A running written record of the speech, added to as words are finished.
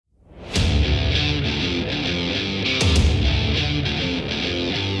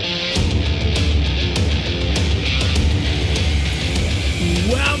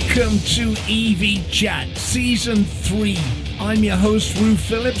Welcome to EV Chat Season 3. I'm your host, Rue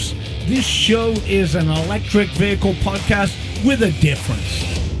Phillips. This show is an electric vehicle podcast with a difference.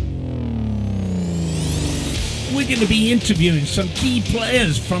 We're going to be interviewing some key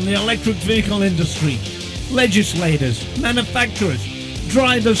players from the electric vehicle industry, legislators, manufacturers,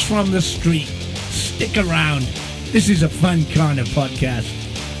 drivers from the street. Stick around. This is a fun kind of podcast.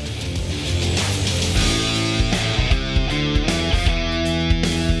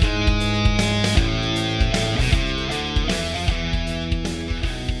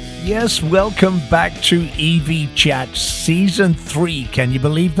 Yes, welcome back to EV Chat Season 3. Can you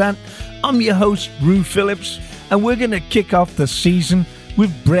believe that? I'm your host, Rue Phillips, and we're going to kick off the season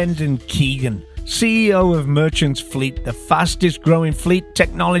with Brendan Keegan, CEO of Merchants Fleet, the fastest growing fleet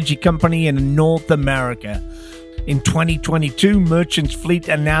technology company in North America. In 2022, Merchants Fleet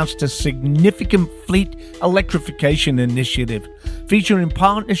announced a significant fleet electrification initiative featuring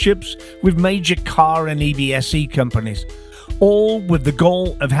partnerships with major car and EVSE companies, all with the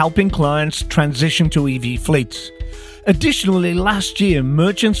goal of helping clients transition to EV fleets. Additionally, last year,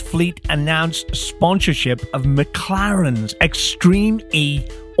 Merchants Fleet announced sponsorship of McLaren's Extreme E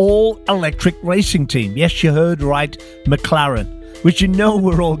all-electric racing team. Yes, you heard right, McLaren, which you know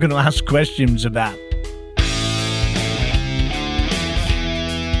we're all going to ask questions about.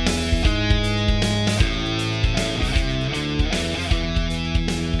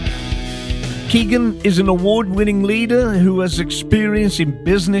 Keegan is an award-winning leader who has experience in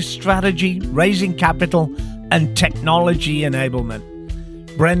business strategy, raising capital, and technology enablement.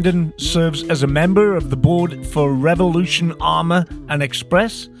 Brendan serves as a member of the board for Revolution Armor and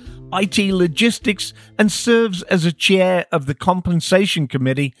Express, IT Logistics, and serves as a chair of the compensation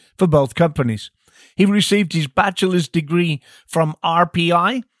committee for both companies. He received his bachelor's degree from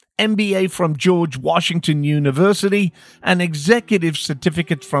RPI, MBA from George Washington University, and executive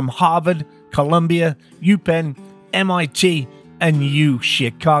certificates from Harvard, Columbia, UPenn, MIT, and U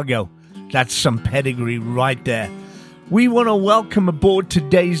Chicago. That's some pedigree right there. We want to welcome aboard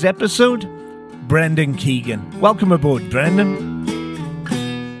today's episode, Brendan Keegan. Welcome aboard, Brendan.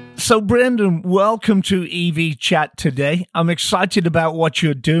 So, Brendan, welcome to EV Chat today. I'm excited about what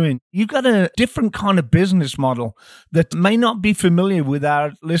you're doing. You've got a different kind of business model that may not be familiar with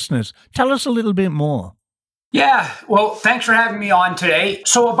our listeners. Tell us a little bit more. Yeah, well, thanks for having me on today.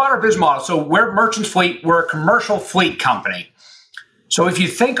 So about our business model. So we're Merchants Fleet. We're a commercial fleet company. So if you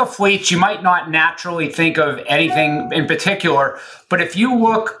think of fleets, you might not naturally think of anything in particular. But if you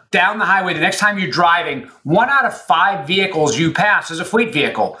look down the highway, the next time you're driving, 1 out of 5 vehicles you pass is a fleet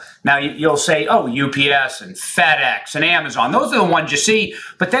vehicle. Now you'll say, oh, UPS and FedEx and Amazon. Those are the ones you see.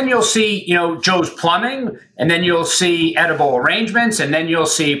 But then you'll see, Joe's Plumbing, and then you'll see Edible Arrangements, and then you'll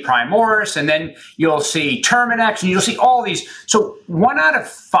see Primoris, and then you'll see Terminex, and you'll see all these. So 1 out of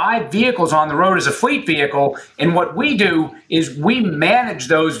 5 vehicles on the road is a fleet vehicle. And what we do is we manage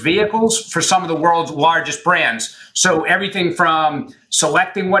those vehicles for some of the world's largest brands. So everything from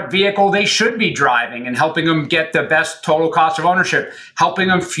selecting what vehicle they should be driving and helping them get the best total cost of ownership, helping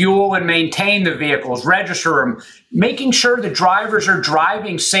them fuel and maintain the vehicles, register them, making sure the drivers are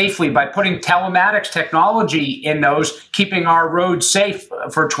driving safely by putting telematics technology in those, keeping our roads safe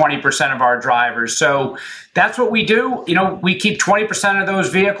for 20% of our drivers. So that's what we do. We keep 20% of those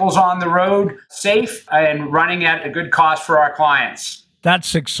vehicles on the road safe and running at a good cost for our clients.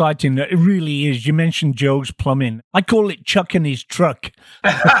 That's exciting. It really is. You mentioned Joe's Plumbing. I call it Chuck and his truck.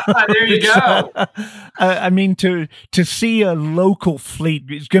 There you go. To see a local fleet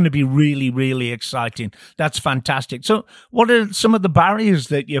is going to be really, really exciting. That's fantastic. So what are some of the barriers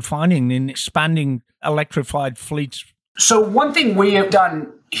that you're finding in expanding electrified fleets? So one thing we have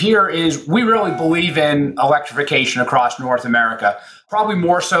done here is we really believe in electrification across North America, probably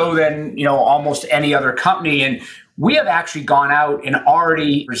more so than, almost any other company. And we have actually gone out and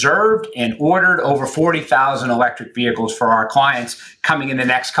already reserved and ordered over 40,000 electric vehicles for our clients coming in the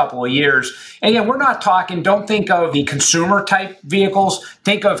next couple of years. And again, we're not talking, don't think of the consumer type vehicles.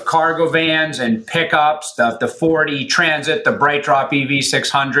 Think of cargo vans and pickups, the Ford E-Transit, the BrightDrop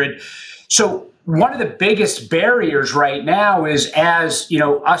EV600. So one of the biggest barriers right now is as,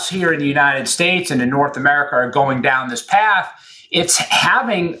 us here in the United States and in North America are going down this path, it's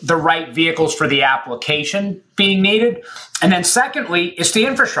having the right vehicles for the application being needed. And then secondly, it's the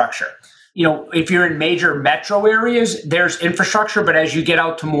infrastructure. If you're in major metro areas, there's infrastructure, but as you get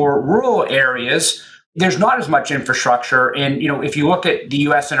out to more rural areas, there's not as much infrastructure. And, if you look at the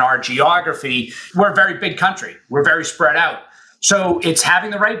US and our geography, we're a very big country. We're very spread out. So it's having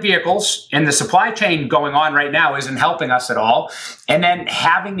the right vehicles, and the supply chain going on right now isn't helping us at all. And then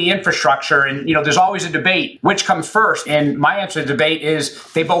having the infrastructure, and there's always a debate, which comes first? And my answer to the debate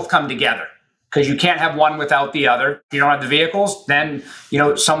is they both come together, because you can't have one without the other. If you don't have the vehicles, then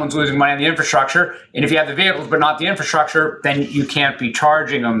someone's losing money on the infrastructure. And if you have the vehicles but not the infrastructure, then you can't be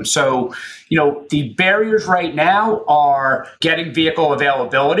charging them. So, the barriers right now are getting vehicle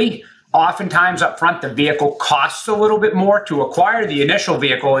availability. Oftentimes up front, the vehicle costs a little bit more to acquire the initial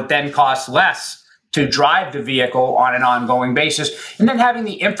vehicle. It then costs less to drive the vehicle on an ongoing basis. And then having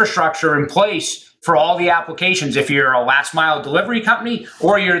the infrastructure in place for all the applications, if you're a last mile delivery company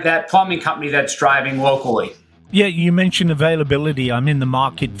or you're that plumbing company that's driving locally. Yeah, you mentioned availability. I'm in the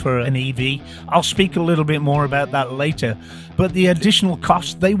market for an EV. I'll speak a little bit more about that later. But the additional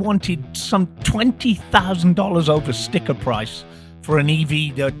cost, they wanted some $20,000 over sticker price for an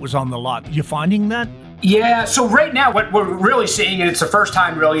EV that was on the lot. You're finding that? Yeah, so right now what we're really seeing, and it's the first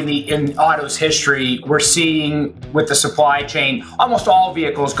time really in auto's history, we're seeing with the supply chain, almost all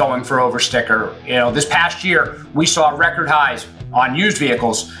vehicles going for over sticker. This past year, we saw record highs on used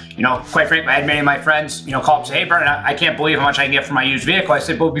vehicles. Quite frankly, I had many of my friends, call up and say, hey, Brendan, I can't believe how much I can get for my used vehicle. I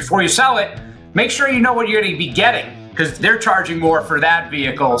said, well, before you sell it, make sure you know what you're going to be getting, because they're charging more for that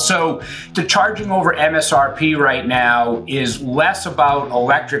vehicle. So the charging over MSRP right now is less about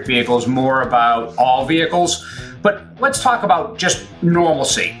electric vehicles, more about all vehicles. But let's talk about just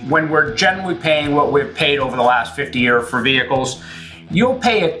normalcy. When we're generally paying what we've paid over the last 50 years for vehicles, you'll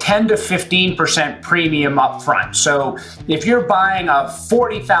pay a 10 to 15% premium up front. So if you're buying a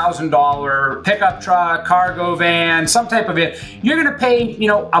 $40,000 pickup truck, cargo van, some type of it, you're going to pay,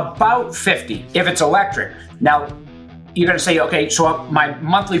 about $50 if it's electric. Now, you're going to say, okay, so my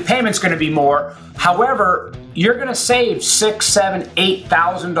monthly payment's going to be more. However, you're going to save $6,000, $7,000,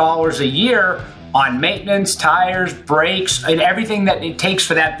 $8,000 a year on maintenance, tires, brakes, and everything that it takes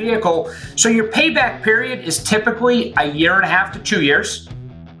for that vehicle. So your payback period is typically a year and a half to 2 years.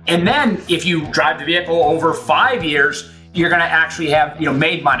 And then if you drive the vehicle over 5 years, you're going to actually have,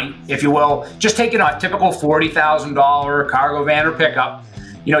 made money, if you will. Just taking a typical $40,000 cargo van or pickup,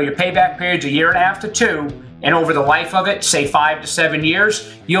 your payback period's a year and a half to 2. And over the life of it, say 5 to 7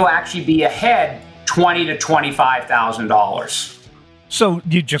 years, you'll actually be ahead $20,000 to $25,000. So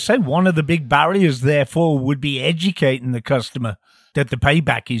you just said one of the big barriers, therefore, would be educating the customer that the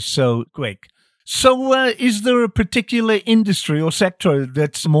payback is so quick. So is there a particular industry or sector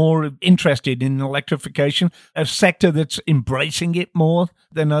that's more interested in electrification, a sector that's embracing it more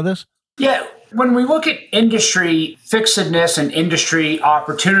than others? Yeah, when we look at industry fixedness and industry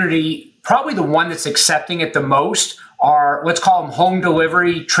opportunity, probably the one that's accepting it the most are, let's call them home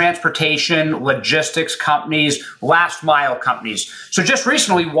delivery, transportation, logistics companies, last mile companies. So just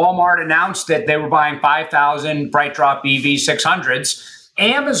recently, Walmart announced that they were buying 5,000 BrightDrop EV600s.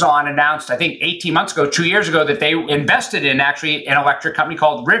 Amazon announced, I think 18 months ago, 2 years ago, that they invested in actually an electric company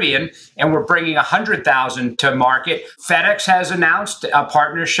called Rivian, and we're bringing 100,000 to market. FedEx has announced a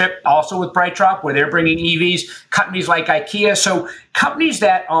partnership also with BrightDrop where they're bringing EVs, companies like IKEA. So companies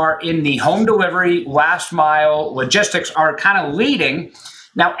that are in the home delivery, last mile, logistics are kind of leading.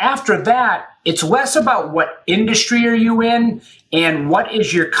 Now, after that, it's less about what industry are you in and what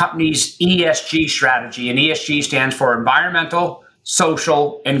is your company's ESG strategy. And ESG stands for environmental,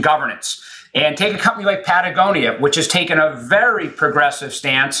 social, and governance. And take a company like Patagonia, which has taken a very progressive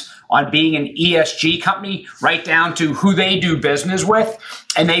stance on being an ESG company, right down to who they do business with.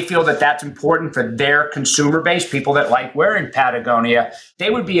 And they feel that that's important for their consumer base, people that like wearing Patagonia. They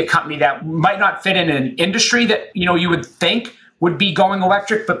would be a company that might not fit in an industry that, you would think would be going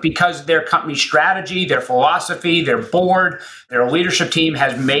electric, but because their company strategy, their philosophy, their board, their leadership team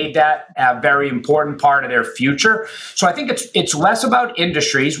has made that a very important part of their future. So I think it's less about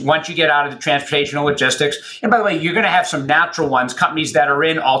industries once you get out of the transportation and logistics. And by the way, you're going to have some natural ones, companies that are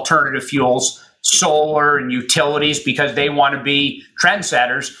in alternative fuels, solar and utilities, because they want to be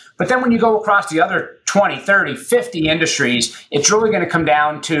trendsetters. But then when you go across the other 20, 30, 50 industries, it's really going to come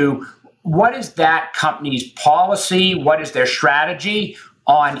down to what is that company's policy? What is their strategy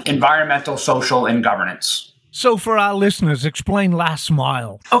on environmental, social, and governance? So for our listeners, explain last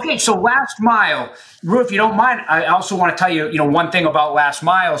mile. Okay, so last mile. Ru, if you don't mind, I also want to tell you, one thing about last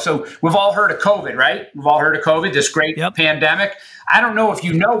mile. So we've all heard of COVID, right? We've all heard of COVID, this great pandemic. I don't know if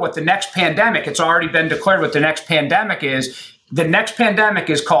you know what the next pandemic, it's already been declared what the next pandemic is. The next pandemic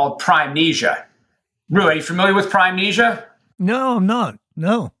is called Primnesia. Ru, are you familiar with Primnesia? No, I'm not.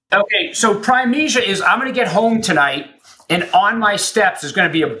 No. Okay, so Primnesia is, I'm going to get home tonight, and on my steps is going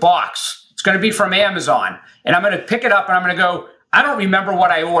to be a box. It's going to be from Amazon, and I'm going to pick it up, and I'm going to go, I don't remember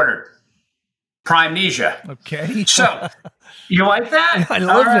what I ordered. Primnesia. Okay. So You like that? I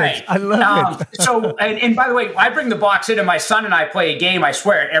love it. I love it. So, and by the way, I bring the box in and my son and I play a game, I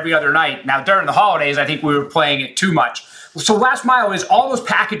swear, every other night. Now, during the holidays, I think we were playing it too much. So last mile is all those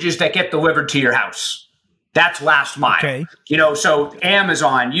packages that get delivered to your house. That's last mile. Okay. So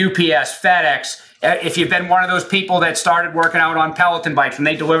Amazon, UPS, FedEx. If you've been one of those people that started working out on Peloton bikes and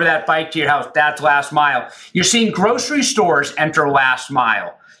they deliver that bike to your house, that's last mile. You're seeing grocery stores enter last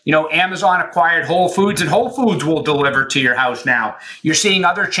mile. Amazon acquired Whole Foods, and Whole Foods will deliver to your house now. You're seeing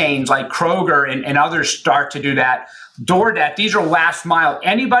other chains like Kroger and others start to do that. DoorDash, these are last mile.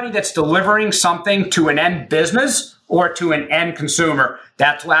 Anybody that's delivering something to an end business or to an end consumer,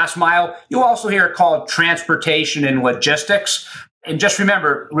 that's last mile. You'll also hear it called transportation and logistics. And just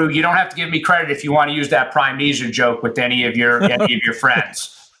remember, Rue, you don't have to give me credit if you want to use that Prime-Nesia joke with any of your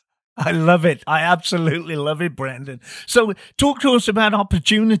friends. I love it. I absolutely love it, Brendan. So talk to us about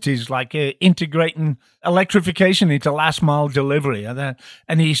opportunities like integrating electrification into last mile delivery. Are there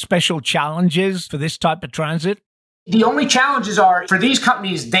any special challenges for this type of transit? The only challenges are, for these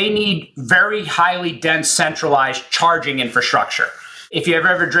companies, they need very highly dense centralized charging infrastructure. If you've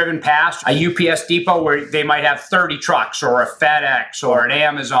ever driven past a UPS depot where they might have 30 trucks, or a FedEx or an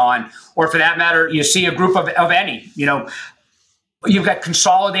Amazon, or for that matter, you see a group of any, you've got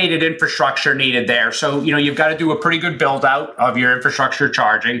consolidated infrastructure needed there. So, you've got to do a pretty good build out of your infrastructure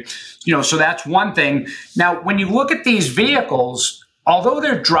charging, so that's one thing. Now, when you look at these vehicles, although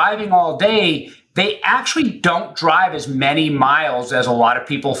they're driving all day, they actually don't drive as many miles as a lot of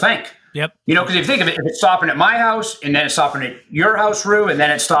people think. Yep. Because if you think of it, if it's stopping at my house and then it's stopping at your house, Rue, and then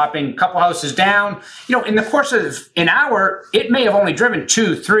it's stopping a couple houses down, in the course of an hour, it may have only driven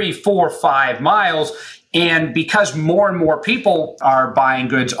 2, 3, 4, 5 miles. And because more and more people are buying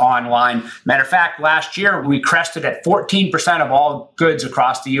goods online, matter of fact, last year we crested at 14% of all goods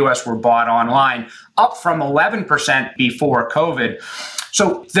across the U.S. were bought online, up from 11% before COVID.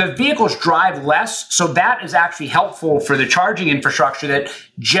 So the vehicles drive less. So that is actually helpful for the charging infrastructure that,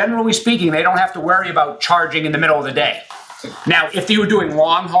 generally speaking, they don't have to worry about charging in the middle of the day. Now, if you were doing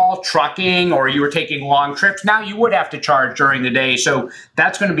long haul trucking or you were taking long trips, now you would have to charge during the day. So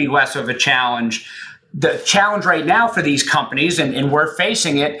that's going to be less of a challenge. The challenge right now for these companies, and we're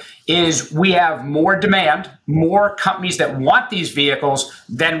facing it, is we have more demand, more companies that want these vehicles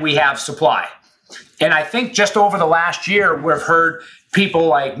than we have supply. And I think just over the last year, we've heard people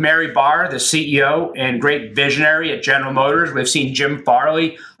like Mary Barr, the CEO and great visionary at General Motors. We've seen Jim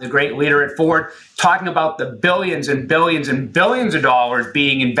Farley, the great leader at Ford, talking about the billions and billions and billions of dollars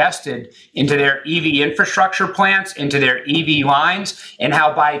being invested into their EV infrastructure plants, into their EV lines, and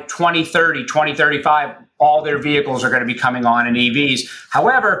how by 2030, 2035, all their vehicles are going to be coming on in EVs.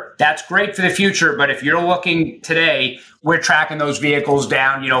 However, that's great for the future, but if you're looking today, we're tracking those vehicles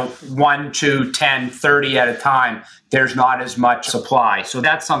down, 1, 2, 10, 30 at a time. There's not as much supply. So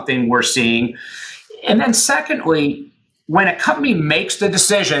that's something we're seeing. And then secondly, when a company makes the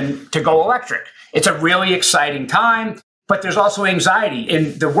decision to go electric, it's a really exciting time, but there's also anxiety.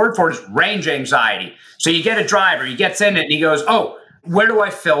 And the word for it is range anxiety. So you get a driver, he gets in it and he goes, oh, where do I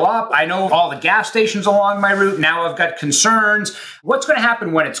fill up? I know all the gas stations along my route. Now I've got concerns. What's going to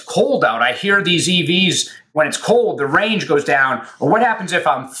happen when it's cold out? I hear these EVs, when it's cold, the range goes down. Or what happens if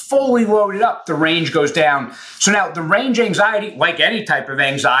I'm fully loaded up, the range goes down. So now the range anxiety, like any type of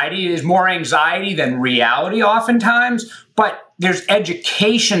anxiety, is more anxiety than reality oftentimes. But there's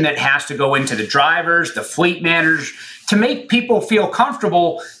education that has to go into the drivers, the fleet managers, to make people feel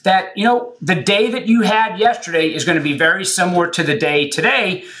comfortable that, the day that you had yesterday is going to be very similar to the day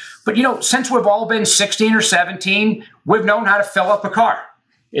today. But, since we've all been 16 or 17, we've known how to fill up a car.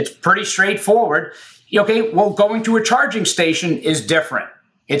 It's pretty straightforward. Okay, well, going to a charging station is different.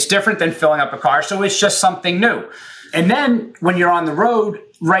 It's different than filling up a car, so it's just something new. And then when you're on the road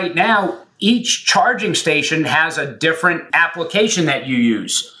right now, each charging station has a different application that you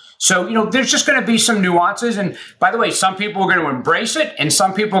use. So, there's just going to be some nuances. And by the way, some people are going to embrace it, and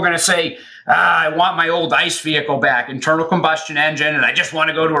some people are going to say, I want my old ICE vehicle back, internal combustion engine, and I just want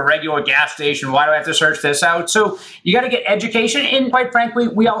to go to a regular gas station. Why do I have to search this out? So you got to get education. And quite frankly,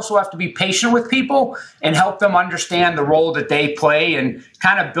 we also have to be patient with people and help them understand the role that they play and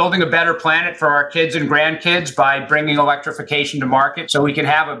kind of building a better planet for our kids and grandkids by bringing electrification to market so we can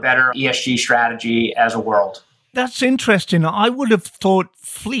have a better ESG strategy as a world. That's interesting. I would have thought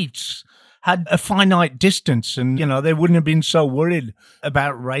fleets had a finite distance and, they wouldn't have been so worried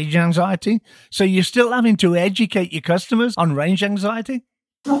about range anxiety. So you're still having to educate your customers on range anxiety?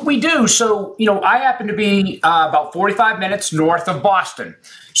 We do. So, I happen to be about 45 minutes north of Boston.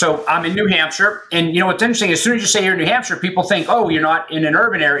 So I'm in New Hampshire. And, what's interesting, as soon as you say you're in New Hampshire, people think, oh, you're not in an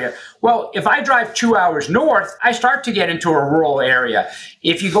urban area. Well, if I drive 2 hours north, I start to get into a rural area.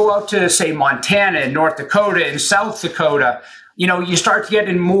 If you go out to, say, Montana and North Dakota and South Dakota, you start to get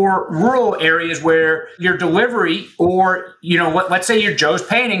in more rural areas where your delivery or, let's say you're Joe's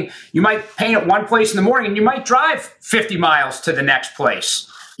painting, you might paint at one place in the morning and you might drive 50 miles to the next place.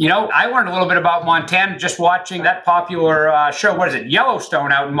 I learned a little bit about Montana just watching that popular show, what is it,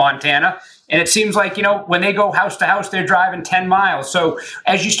 Yellowstone out in Montana. And it seems like, when they go house to house, they're driving 10 miles. So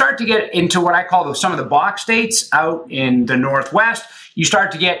as you start to get into what I call some of the box states out in the Northwest, you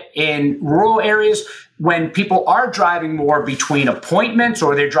start to get in rural areas when people are driving more between appointments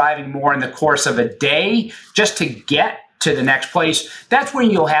or they're driving more in the course of a day just to get to the next place. That's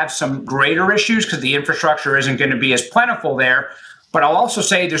when you'll have some greater issues because the infrastructure isn't going to be as plentiful there. But I'll also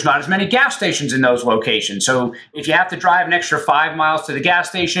say there's not as many gas stations in those locations. So if you have to drive an extra 5 miles to the gas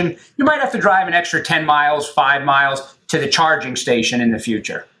station, you might have to drive an extra 10 miles, 5 miles to the charging station in the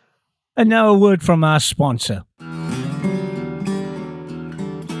future. And now a word from our sponsor.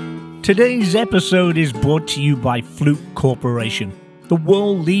 Today's episode is brought to you by Fluke Corporation, the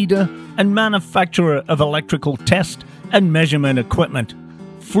world leader and manufacturer of electrical test and measurement equipment.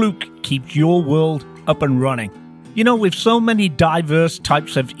 Fluke keeps your world up and running. With so many diverse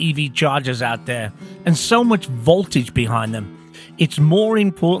types of EV chargers out there and so much voltage behind them, it's more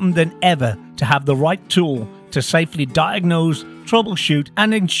important than ever to have the right tool to safely diagnose, troubleshoot,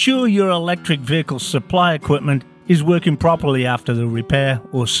 and ensure your electric vehicle supply equipment is working properly after the repair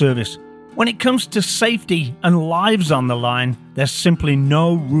or service. When it comes to safety and lives on the line, there's simply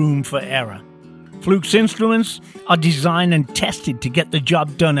no room for error. Fluke's instruments are designed and tested to get the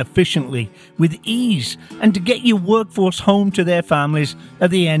job done efficiently, with ease, and to get your workforce home to their families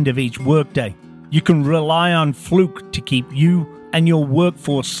at the end of each workday. You can rely on Fluke to keep you and your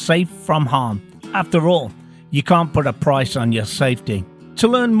workforce safe from harm. After all, you can't put a price on your safety. To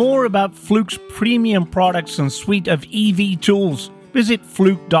learn more about Fluke's premium products and suite of EV tools, visit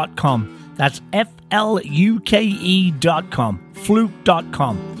fluke.com. That's FLUKE.com.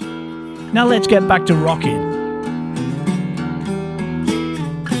 Fluke.com. Now let's get back to Rocket.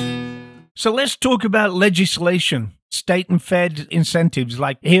 So let's talk about legislation, state and fed incentives.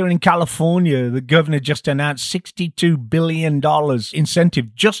 Like here in California, the governor just announced $62 billion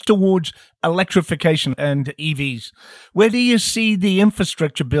incentive just towards electrification and EVs. Where do you see the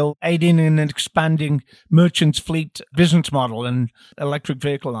infrastructure bill aiding in an expanding merchants fleet business model and electric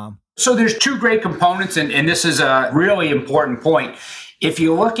vehicle arm? So there's two great components, and this is a really important point. If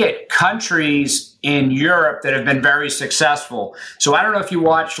you look at countries in Europe that have been very successful, so I don't know if you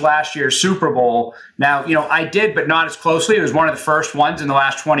watched last year's Super Bowl. Now, I did, but not as closely. It was one of the first ones in the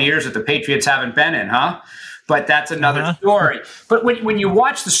last 20 years that the Patriots haven't been in, huh? But that's another story. But when you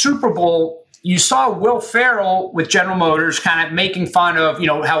watch the Super Bowl, you saw Will Ferrell with General Motors kind of making fun of,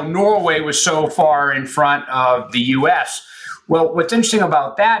 how Norway was so far in front of the U.S. Well, what's interesting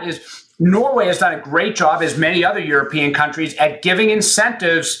about that is Norway has done a great job, as many other European countries, at giving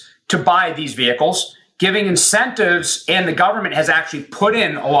incentives to buy these vehicles, giving incentives, and the government has actually put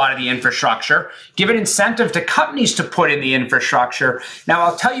in a lot of the infrastructure, given incentive to companies to put in the infrastructure. Now,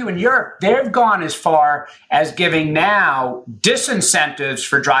 I'll tell you, in Europe, they've gone as far as giving now disincentives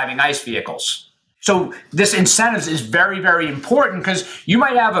for driving ICE vehicles. So this incentives is very, very important because you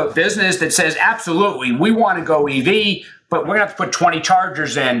might have a business that says, absolutely, we want to go EV, but we're going to have to put 20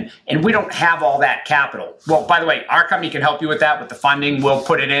 chargers in, and we don't have all that capital. Well, by the way, our company can help you with that with the funding. We'll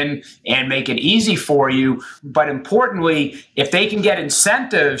put it in and make it easy for you. But importantly, if they can get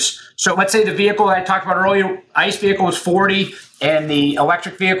incentives, so let's say the vehicle that I talked about earlier, ICE vehicle was 40 and the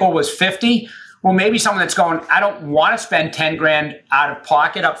electric vehicle was 50. Well, maybe someone that's going, I don't want to spend 10 grand out of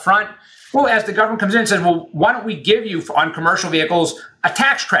pocket up front. Well, as the government comes in and says, well, why don't we give you on commercial vehicles a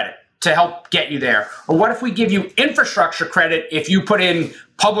tax credit to help get you there? Or what if we give you infrastructure credit if you put in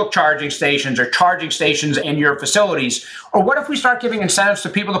public charging stations or charging stations in your facilities? Or what if we start giving incentives to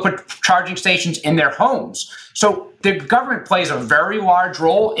people to put charging stations in their homes? So the government plays a very large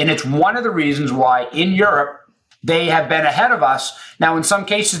role, and it's one of the reasons why in Europe they have been ahead of us. Now, in some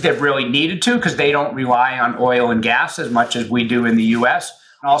cases, they've really needed to because they don't rely on oil and gas as much as we do in the U.S.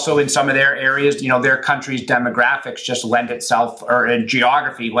 Also, in some of their areas, their country's demographics just lend itself, or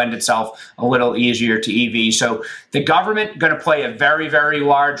geography lend itself a little easier to EV. So the government going to play a very, very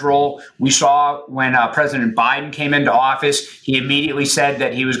large role. We saw when President Biden came into office, he immediately said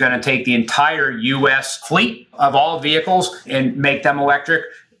that he was going to take the entire U.S. fleet of all vehicles and make them electric.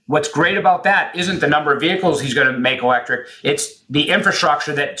 what's great about that isn't the number of vehicles he's going to make electric. It's the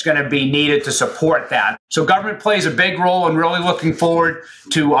infrastructure that's going to be needed to support that. So government plays a big role, and really looking forward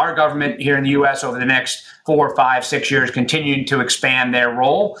to our government here in the U.S. over the next 4, 5, 6 years continuing to expand their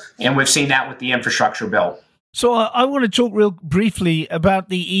role. And we've seen that with the infrastructure bill. So I want to talk real briefly about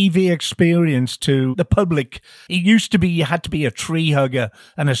the EV experience to the public. It used to be you had to be a tree hugger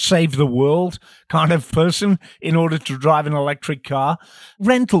and a save the world kind of person in order to drive an electric car.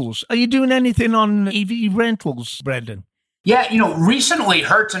 Rentals. Are you doing anything on EV rentals, Brendan? Yeah, recently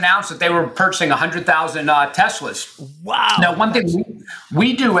Hertz announced that they were purchasing 100,000 Teslas. Wow. Now, one thing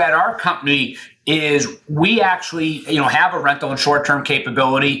we do at our company is we actually, have a rental and short-term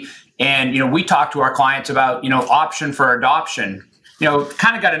capability. And, we talk to our clients about, option for adoption.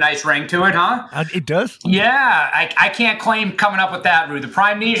 Kind of got a nice ring to it, huh? It does? Yeah. I can't claim coming up with that, Rue. The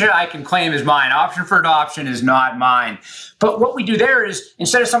Primesia I can claim is mine. Option for adoption is not mine. But what we do there is,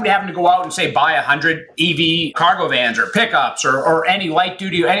 instead of somebody having to go out and say, buy 100 EV cargo vans or pickups or any light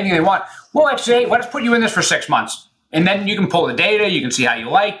duty or anything they want, we'll actually say, let's put you in this for 6 months. And then you can pull the data. You can see how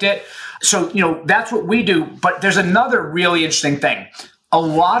you liked it. So, that's what we do. But there's another really interesting thing. A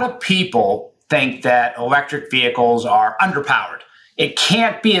lot of people think that electric vehicles are underpowered. It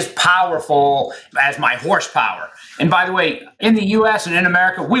can't be as powerful as my horsepower. And by the way, in the US and in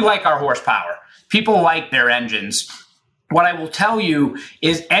America, we like our horsepower. People like their engines. What I will tell you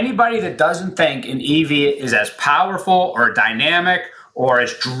is anybody that doesn't think an EV is as powerful or dynamic or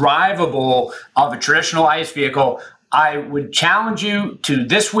as drivable of a traditional ICE vehicle, I would challenge you to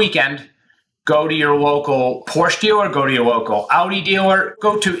this weekend go to your local Porsche dealer, go to your local Audi dealer,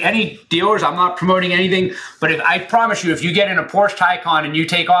 go to any dealers. I'm not promoting anything, but I promise you, if you get in a Porsche Taycan and you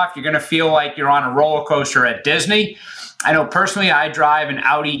take off, you're going to feel like you're on a roller coaster at Disney. I know personally, I drive an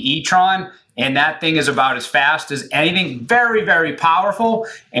Audi e-tron, and that thing is about as fast as anything, very, very powerful.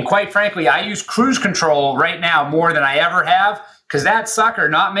 And quite frankly, I use cruise control right now more than I ever have, because that sucker,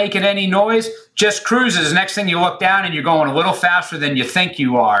 not making any noise, just cruises. Next thing you look down and you're going a little faster than you think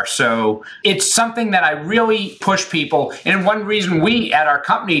you are. So it's something that I really push people. And one reason we at our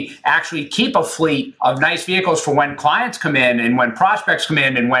company actually keep a fleet of nice vehicles for when clients come in and when prospects come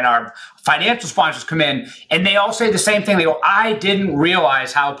in and when our financial sponsors come in, and they all say the same thing. They go, I didn't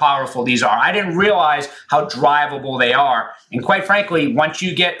realize how powerful these are. I didn't realize how drivable they are. And quite frankly, once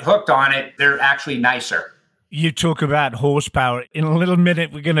you get hooked on it, they're actually nicer. You talk about horsepower. In a little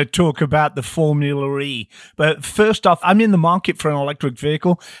minute, we're going to talk about the Formula E. But first off, I'm in the market for an electric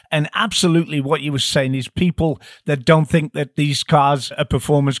vehicle. And absolutely what you were saying is people that don't think that these cars are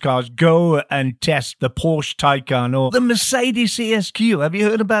performance cars, go and test the Porsche Taycan or the Mercedes ESQ. Have you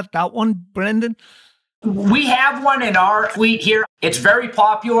heard about that one, Brendan? We have one in our fleet here. It's very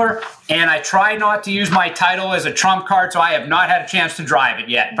popular, and I try not to use my title as a trump card, so I have not had a chance to drive it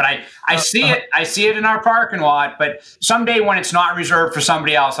yet. But I see it. I see it in our parking lot. But someday when it's not reserved for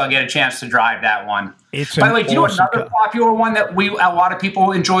somebody else, I'll get a chance to drive that one. By the way, do you know another popular one that a lot of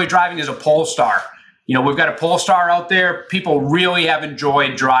people enjoy driving is a Polestar. We've got a Polestar out there. People really have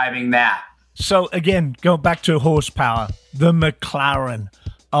enjoyed driving that. So again, go back to horsepower, the McLaren.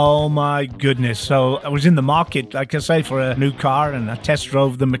 Oh my goodness. So I was in the market, like I say, for a new car, and I test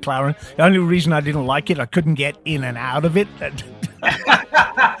drove the McLaren. The only reason I didn't like it, I couldn't get in and out of it.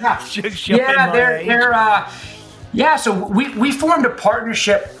 So we formed a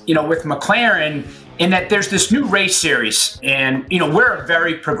partnership, with McLaren in that there's this new race series, and, we're a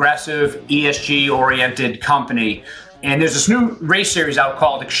very progressive ESG oriented company. And there's this new race series out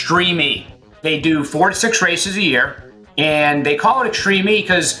called Extreme E. They do 4 to 6 races a year. And they call it Extreme E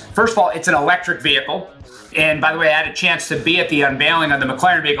because, first of all, it's an electric vehicle. And by the way, I had a chance to be at the unveiling of the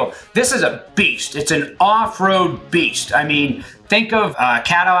McLaren vehicle. This is a beast. It's an off-road beast. I mean, think of a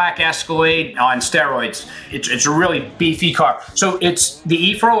Cadillac Escalade on steroids. It's a really beefy car. So it's the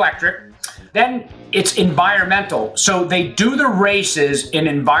E for electric. Then it's environmental. So they do the races in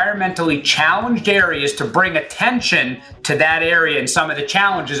environmentally challenged areas to bring attention to that area and some of the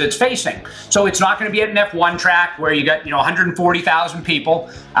challenges it's facing. So it's not going to be at an F1 track where you got 140,000 people.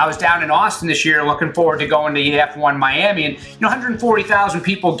 I was down in Austin this year looking forward to going to F1 Miami, and 140,000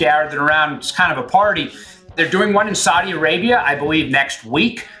 people gathered around. It's kind of a party. They're doing one in Saudi Arabia, I believe, next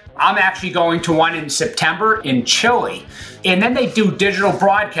week. I'm actually going to one in September in Chile. And then they do digital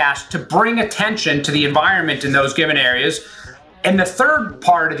broadcasts to bring attention to the environment in those given areas. And the third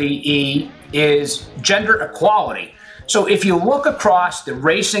part of the E is gender equality. So if you look across the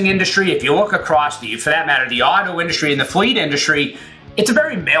racing industry, if you look across for that matter, the auto industry and the fleet industry, it's a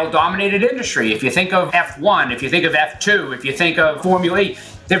very male-dominated industry. If you think of F1, if you think of F2, if you think of Formula E,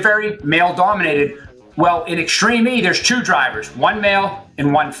 they're very male-dominated. Well, in Extreme E, there's 2 drivers, one male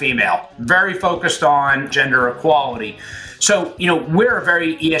and 1 female. Very focused on gender equality. So, we're a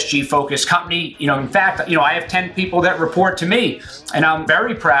very ESG focused company. In fact, I have 10 people that report to me, and I'm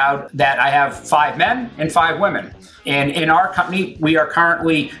very proud that I have 5 men and 5 women. And in our company, we are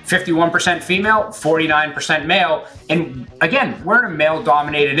currently 51% female, 49% male. And again, we're in a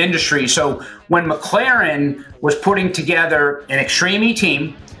male-dominated industry. So when McLaren was putting together an Extreme E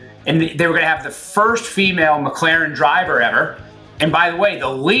team, and they were going to have the first female McLaren driver ever, and by the way, the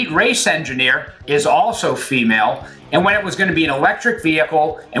lead race engineer is also female. And when it was going to be an electric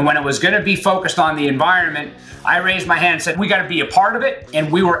vehicle and when it was going to be focused on the environment, I raised my hand and said, we got to be a part of it.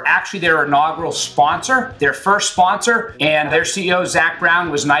 And we were actually their inaugural sponsor, their first sponsor. And their CEO, Zach Brown,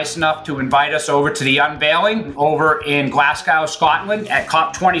 was nice enough to invite us over to the unveiling over in Glasgow, Scotland at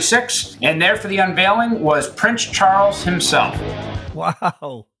COP26. And there for the unveiling was Prince Charles himself.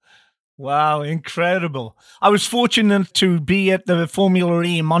 Wow, incredible. I was fortunate to be at the Formula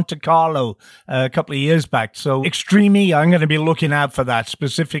E in Monte Carlo a couple of years back. So Extreme E, I'm going to be looking out for that,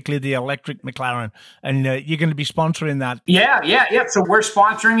 specifically the electric McLaren. And you're going to be sponsoring that. Yeah. So we're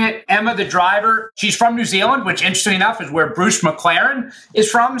sponsoring it. Emma, the driver, she's from New Zealand, which interesting enough is where Bruce McLaren is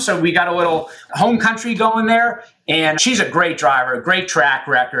from. So we got a little home country going there. And she's a great driver, a great track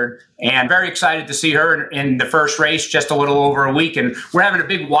record, and very excited to see her in the first race just a little over a week. And we're having a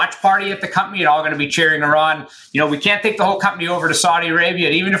big watch party at the company and all going to be cheering her on. We can't take the whole company over to Saudi Arabia.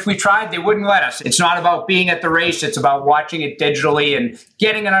 And even if we tried, they wouldn't let us. It's not about being at the race. It's about watching it digitally and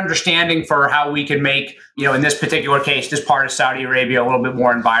getting an understanding for how we can make, in this particular case, this part of Saudi Arabia a little bit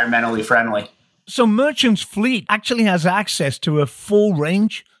more environmentally friendly. So Merchants Fleet actually has access to a full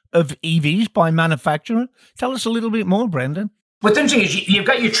range of EVs by manufacturer. Tell us a little bit more, Brendan. What's interesting is you've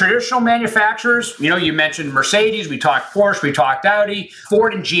got your traditional manufacturers. You mentioned Mercedes, we talked Porsche, we talked Audi,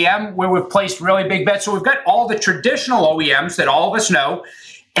 Ford and GM, where we've placed really big bets. So we've got all the traditional OEMs that all of us know.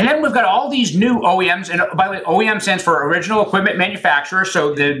 And then we've got all these new OEMs. And by the way, OEM stands for Original Equipment Manufacturer,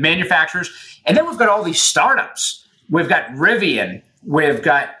 so the manufacturers. And then we've got all these startups. We've got Rivian, we've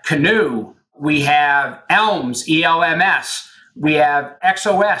got Canoo, we have Elms, ELMS, we have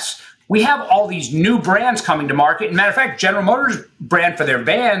XOS. We have all these new brands coming to market. And matter of fact, General Motors' brand for their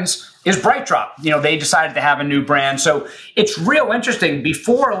vans is BrightDrop. They decided to have a new brand. So it's real interesting.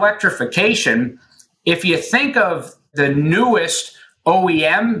 Before electrification, if you think of the newest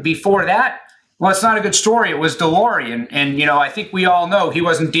OEM before that, well, it's not a good story. It was DeLorean. And, I think we all know he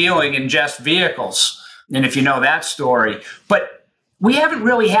wasn't dealing in just vehicles. And if you know that story. But we haven't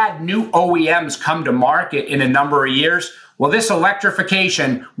really had new OEMs come to market in a number of years. Well, this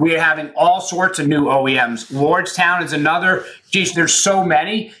electrification, we're having all sorts of new OEMs. Lordstown is another. Geez, there's so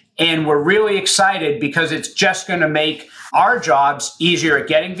many. And we're really excited because it's just going to make our jobs easier at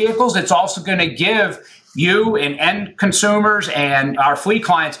getting vehicles. It's also going to give you and end consumers and our fleet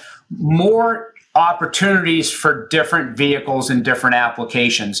clients more opportunities for different vehicles and different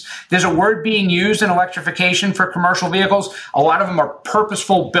applications. There's a word being used in electrification for commercial vehicles. A lot of them are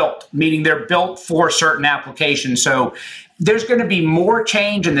purposeful built, meaning they're built for certain applications. So there's going to be more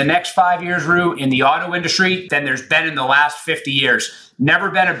change in the next 5 years, Rue, in the auto industry than there's been in the last 50 years.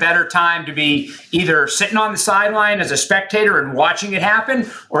 Never been a better time to be either sitting on the sideline as a spectator and watching it happen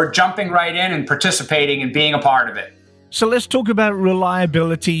or jumping right in and participating and being a part of it. So let's talk about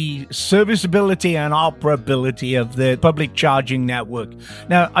reliability, serviceability, and operability of the public charging network.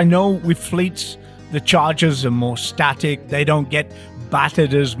 Now, I know with fleets, the chargers are more static. They don't get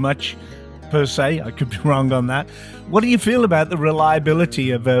battered as much per se. I could be wrong on that. What do you feel about the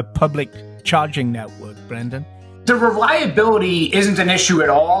reliability of a public charging network, Brendan? The reliability isn't an issue at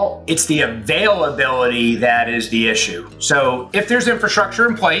all. It's the availability that is the issue. So if there's infrastructure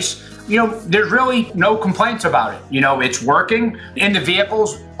in place, there's really no complaints about it. It's working. In the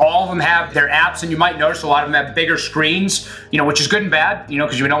vehicles, all of them have their apps, and you might notice a lot of them have bigger screens, which is good and bad,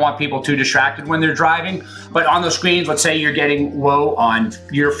 because we don't want people too distracted when they're driving. But on those screens, let's say you're getting low on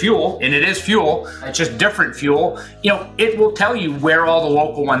your fuel, and it is fuel, it's just different fuel, it will tell you where all the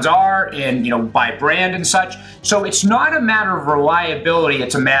local ones are and, by brand and such. So it's not a matter of reliability,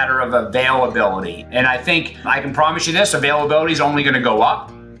 it's a matter of availability. And I think I can promise you this, availability is only going to go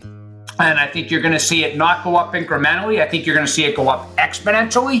up. And I think you're going to see it not go up incrementally. I think you're going to see it go up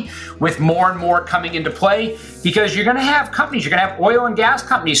exponentially with more and more coming into play, because you're going to have companies, you're going to have oil and gas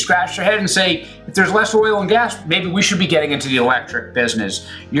companies scratch their head and say, if there's less oil and gas, maybe we should be getting into the electric business.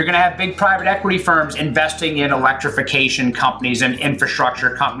 You're going to have big private equity firms investing in electrification companies and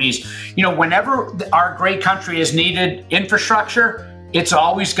infrastructure companies. Whenever our great country has needed infrastructure, it's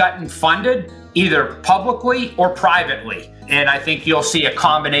always gotten funded either publicly or privately. And I think you'll see a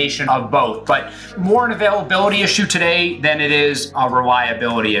combination of both, but more an availability issue today than it is a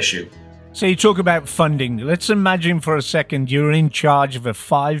reliability issue. So you talk about funding. Let's imagine for a second you're in charge of a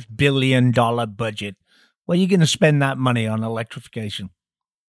 $5 billion budget. Where are you going to spend that money on electrification?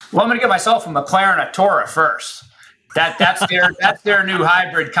 Well, I'm going to get myself a McLaren Artura first. That's their new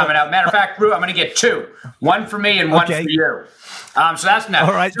hybrid coming out. Matter of fact, Brew, I'm going to get two. One for me and one for you. So that's next.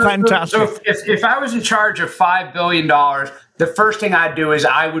 All right, fantastic. So if I was in charge of $5 billion, the first thing I'd do is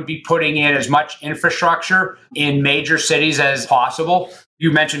I would be putting in as much infrastructure in major cities as possible.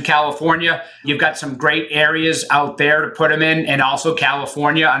 You mentioned California. You've got some great areas out there to put them in. And also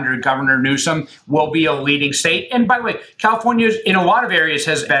California under Governor Newsom will be a leading state. And by the way, California in a lot of areas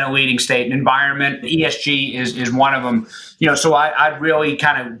has been a leading state in environment. ESG is one of them. So I'd really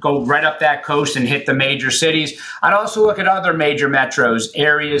kind of go right up that coast and hit the major cities. I'd also look at other major metros,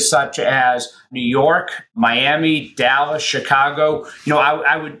 areas such as New York, Miami, Dallas, Chicago.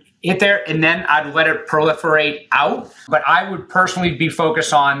 I would hit there and then I'd let it proliferate out. But I would personally be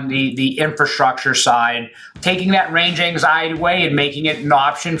focused on the infrastructure side, taking that range anxiety away and making it an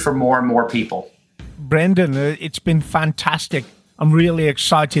option for more and more people. Brendan, it's been fantastic. I'm really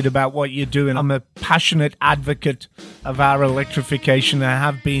excited about what you're doing. I'm a passionate advocate of our electrification. I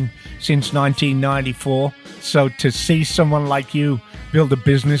have been since 1994. So to see someone like you build a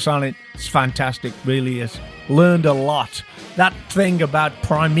business on it, it's fantastic. Really is. Learned a lot. That thing about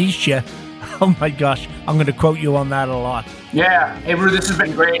Primetia, oh my gosh, I'm going to quote you on that a lot. Yeah. Hey, Brew, this has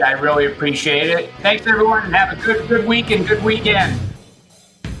been great. I really appreciate it. Thanks, everyone, and have a good week and good weekend.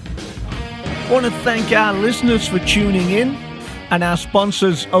 I want to thank our listeners for tuning in and our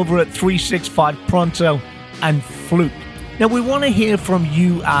sponsors over at 365 Pronto and Fluke. Now, we want to hear from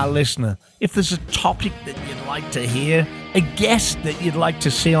you, our listener. If there's a topic that you'd like to hear, a guest that you'd like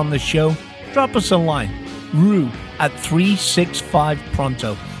to see on the show, drop us a line. Rue at 365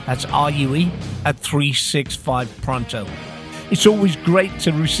 Pronto. That's RUE at 365 Pronto. It's always great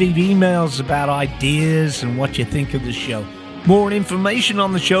to receive emails about ideas and what you think of the show. More information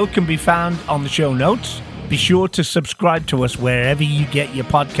on the show can be found on the show notes. Be sure to subscribe to us wherever you get your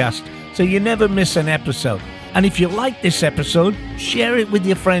podcast so you never miss an episode. And if you like this episode, share it with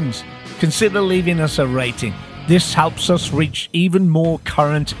your friends. Consider leaving us a rating. This helps us reach even more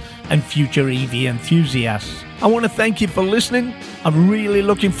current and future EV enthusiasts. I want to thank you for listening. I'm really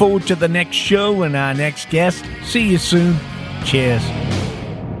looking forward to the next show and our next guest. See you soon. Cheers.